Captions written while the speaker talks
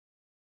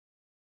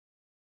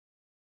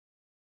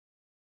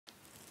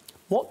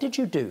What did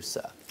you do,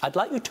 sir? I'd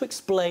like you to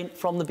explain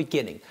from the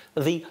beginning,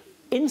 the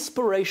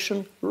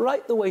inspiration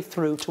right the way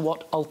through to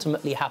what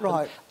ultimately happened.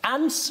 Right.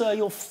 And, sir,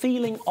 your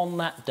feeling on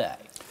that day.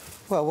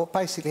 Well, what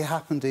basically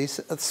happened is,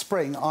 at the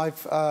spring,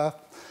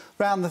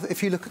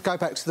 if you go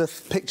back to the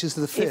pictures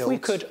of the fields... If we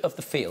could, of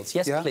the fields.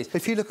 Yes, yeah? please.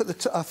 If you look at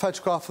the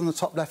photograph on the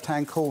top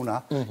left-hand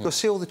corner, you'll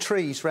see all the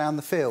trees round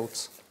the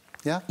fields.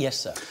 Yeah? Yes,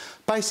 sir.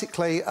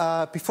 Basically,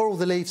 before all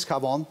the leaves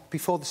come on,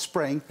 before the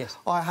spring, yes.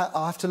 I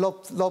have to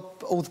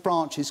lob all the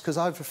branches, because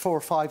over 4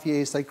 or 5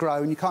 years they grow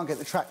and you can't get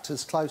the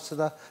tractors close to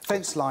the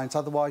fence lines,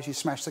 otherwise you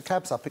smash the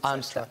cabs up, etc. I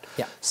understand,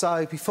 yeah.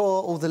 So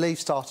before all the leaves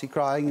started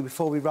growing and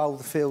before we rolled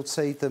the field,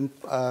 seed them,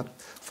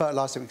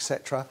 fertilise them,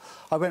 etc.,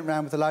 I went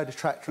round with a loader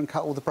tractor and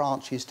cut all the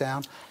branches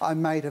down. I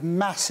made a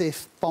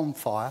massive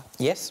bonfire.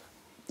 Yes.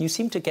 You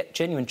seem to get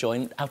genuine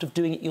joy out of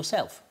doing it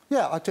yourself.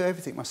 Yeah, I do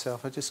everything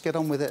myself. I just get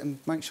on with it and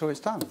make sure it's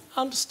done.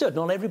 Understood.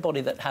 Not everybody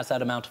that has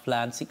that amount of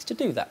land seeks to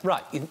do that.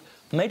 Right, you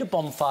made a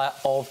bonfire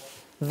of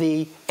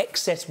the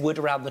excess wood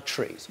around the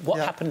trees. What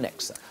happened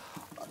next, sir?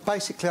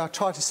 Basically, I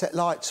tried to set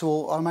lights,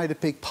 or I made a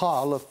big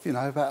pile of, you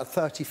know, about a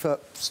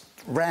 30-foot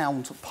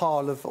round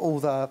pile of all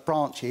the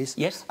branches.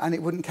 Yes. And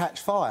it wouldn't catch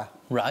fire.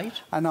 Right.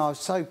 And I was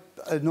so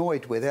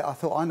annoyed with it, I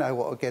thought, I know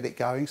what will get it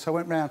going. So I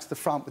went round to the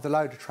front with the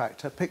loader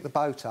tractor, picked the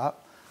boat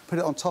up, put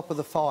it on top of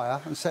the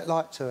fire and set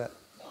light to it.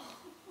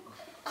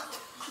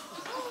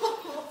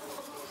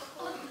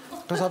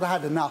 Because I'd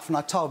had enough, and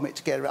I told me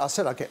to get rid of it. I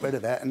said I'd get rid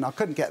of it, and I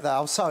couldn't get that. I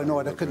was so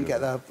annoyed I couldn't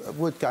get the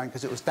wood going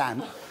because it was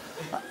damp.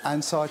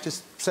 And so I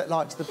just set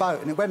light to the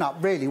boat, and it went up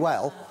really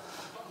well.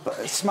 But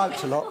it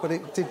smoked a lot, but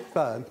it did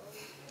burn,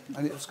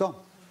 and it was gone.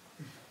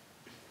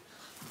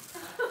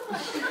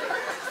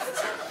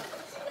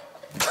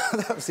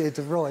 That was the end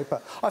of Roy.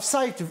 But I've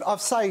saved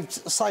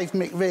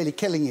Mick really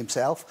killing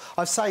himself.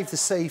 I've saved the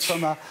sea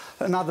from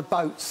another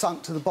boat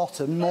sunk to the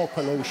bottom, more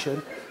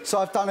pollution. So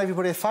I've done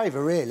everybody a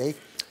favour, really.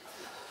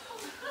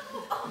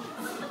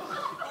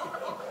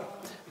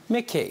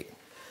 Mickey.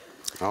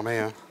 I'm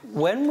here.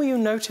 When were you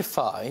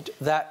notified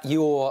that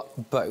your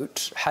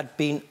boat had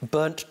been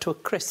burnt to a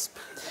crisp?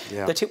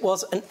 Yeah. That it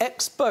was an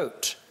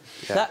ex-boat?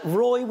 Yeah. That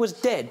Roy was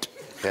dead?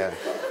 Yeah.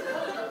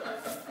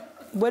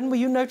 When were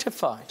you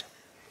notified?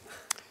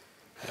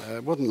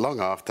 It wasn't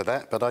long after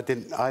that, but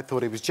I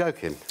thought he was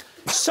joking.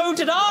 So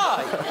did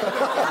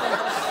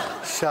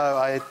I! So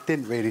I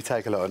didn't really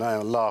take a lot of note. I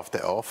laughed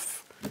it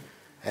off.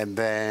 And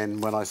then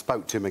when I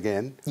spoke to him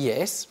again...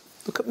 Yes.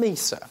 Look at me,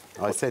 sir.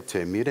 I said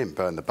to him, you didn't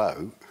burn the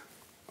boat.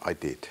 I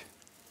did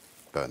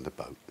burn the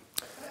boat.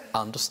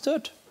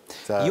 Understood.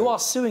 So, you are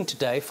suing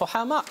today for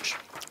how much?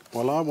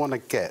 Well, I want to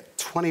get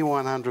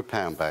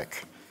 £2,100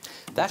 back.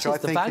 That is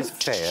the value.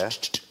 Fair.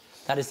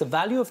 That is the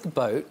value of the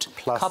boat,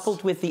 plus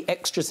coupled with the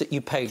extras that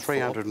you paid for.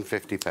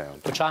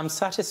 £350. Which I'm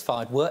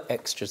satisfied were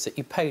extras that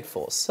you paid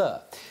for.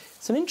 Sir,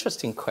 it's an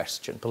interesting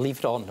question, believe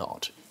it or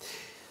not.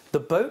 The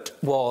boat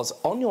was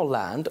on your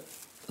land,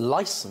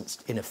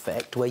 licensed, in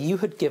effect, where you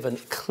had given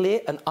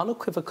clear and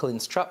unequivocal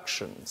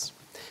instructions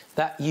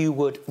that you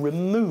would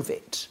remove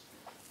it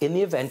in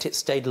the event it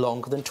stayed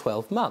longer than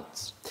 12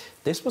 months.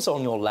 This was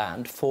on your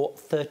land for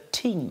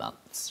 13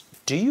 months.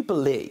 Do you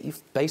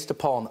believe, based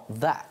upon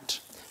that,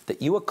 that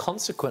you are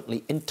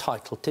consequently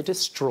entitled to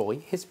destroy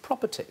his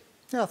property?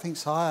 Yeah, I think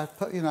so.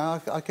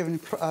 I've given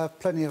him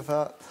plenty of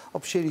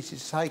opportunity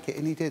to take it,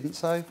 and he didn't,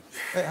 so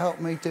it helped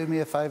me do me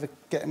a favour,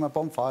 getting my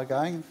bonfire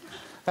going.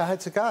 I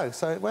had to go,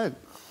 so it went.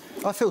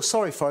 I feel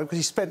sorry for him because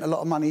he spent a lot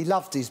of money. He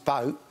loved his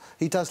boat.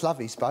 He does love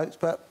his boats,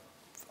 but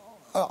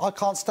I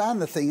can't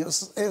stand the thing. It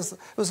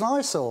was an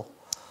eyesore.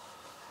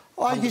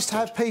 I used to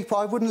have people...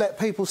 I wouldn't let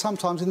people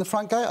sometimes in the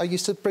front gate. I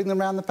used to bring them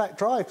round the back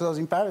drive because I was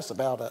embarrassed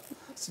about it.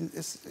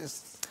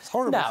 It's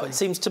horrible. Now, it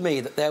seems to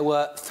me that there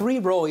were 3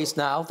 Roys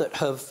now that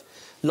have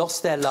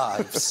lost their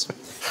lives.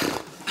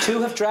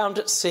 2 have drowned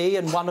at sea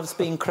and 1 has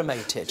been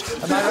cremated.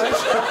 Am I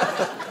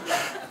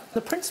right?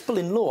 The principle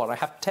in law, I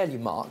have to tell you,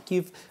 Mark,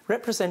 you've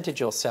represented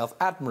yourself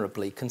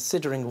admirably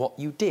considering what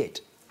you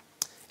did.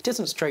 It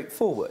isn't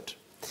straightforward.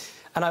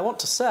 And I want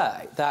to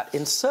say that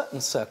in certain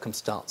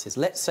circumstances,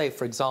 let's say,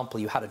 for example,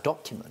 you had a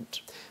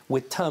document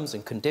with terms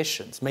and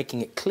conditions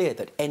making it clear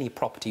that any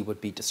property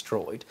would be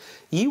destroyed,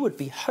 you would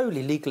be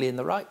wholly legally in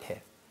the right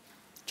here.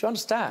 Do you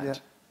understand? Yeah.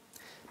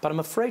 But I'm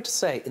afraid to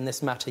say in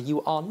this matter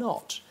you are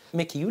not.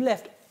 Mickey, you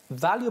left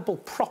valuable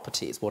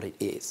property, is what it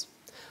is,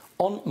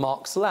 on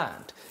Mark's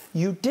land.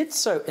 You did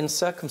so in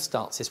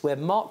circumstances where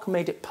Mark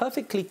made it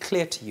perfectly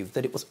clear to you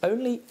that it was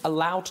only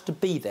allowed to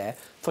be there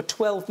for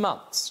 12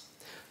 months.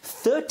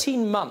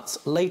 13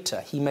 months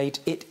later, he made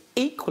it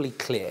equally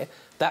clear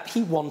that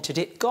he wanted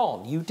it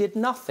gone. You did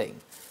nothing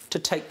to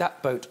take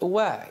that boat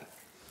away.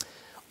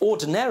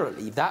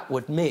 Ordinarily, that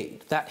would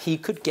mean that he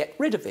could get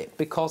rid of it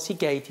because he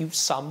gave you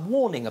some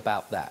warning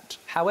about that.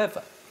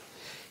 However,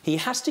 he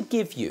has to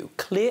give you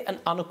clear and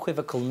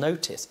unequivocal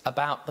notice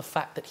about the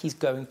fact that he's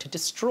going to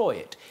destroy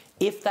it,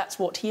 if that's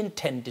what he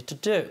intended to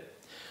do.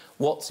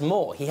 What's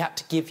more, he had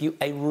to give you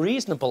a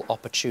reasonable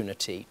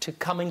opportunity to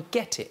come and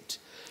get it.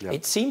 Yep.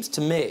 It seems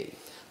to me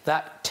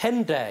that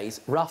 10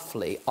 days,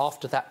 roughly,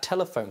 after that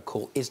telephone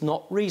call is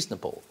not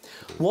reasonable.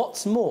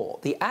 What's more,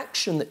 the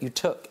action that you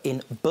took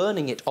in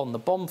burning it on the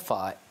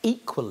bonfire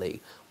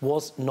equally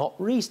was not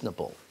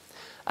reasonable.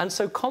 And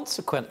so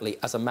consequently,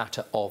 as a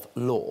matter of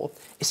law,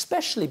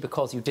 especially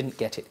because you didn't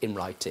get it in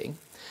writing,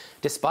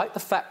 despite the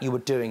fact you were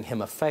doing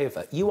him a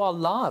favour, you are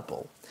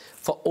liable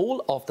for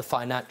all of the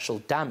financial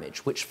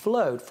damage which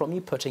flowed from you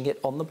putting it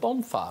on the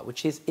bonfire,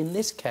 which is, in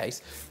this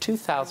case,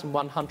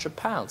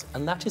 £2,100,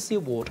 and that is the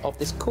award of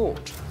this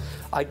court.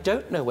 I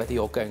don't know whether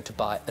you're going to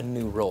buy a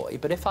new Roy,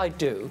 but if I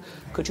do,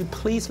 could you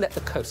please let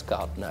the Coast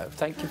Guard know?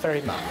 Thank you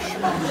very much.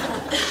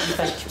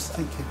 Thank you, sir.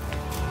 Thank you.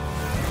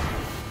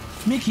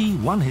 Mickey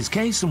won his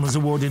case and was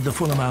awarded the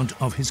full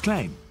amount of his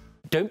claim.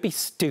 Don't be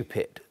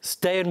stupid.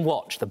 Stay and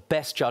watch the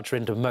best Judge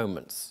Rinder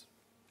moments.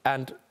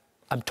 And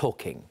I'm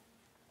talking.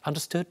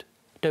 Understood?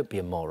 Don't be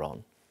a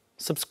moron.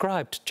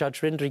 Subscribe to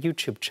Judge Rinder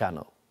YouTube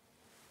channel.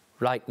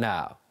 Right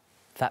now.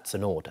 That's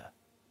an order.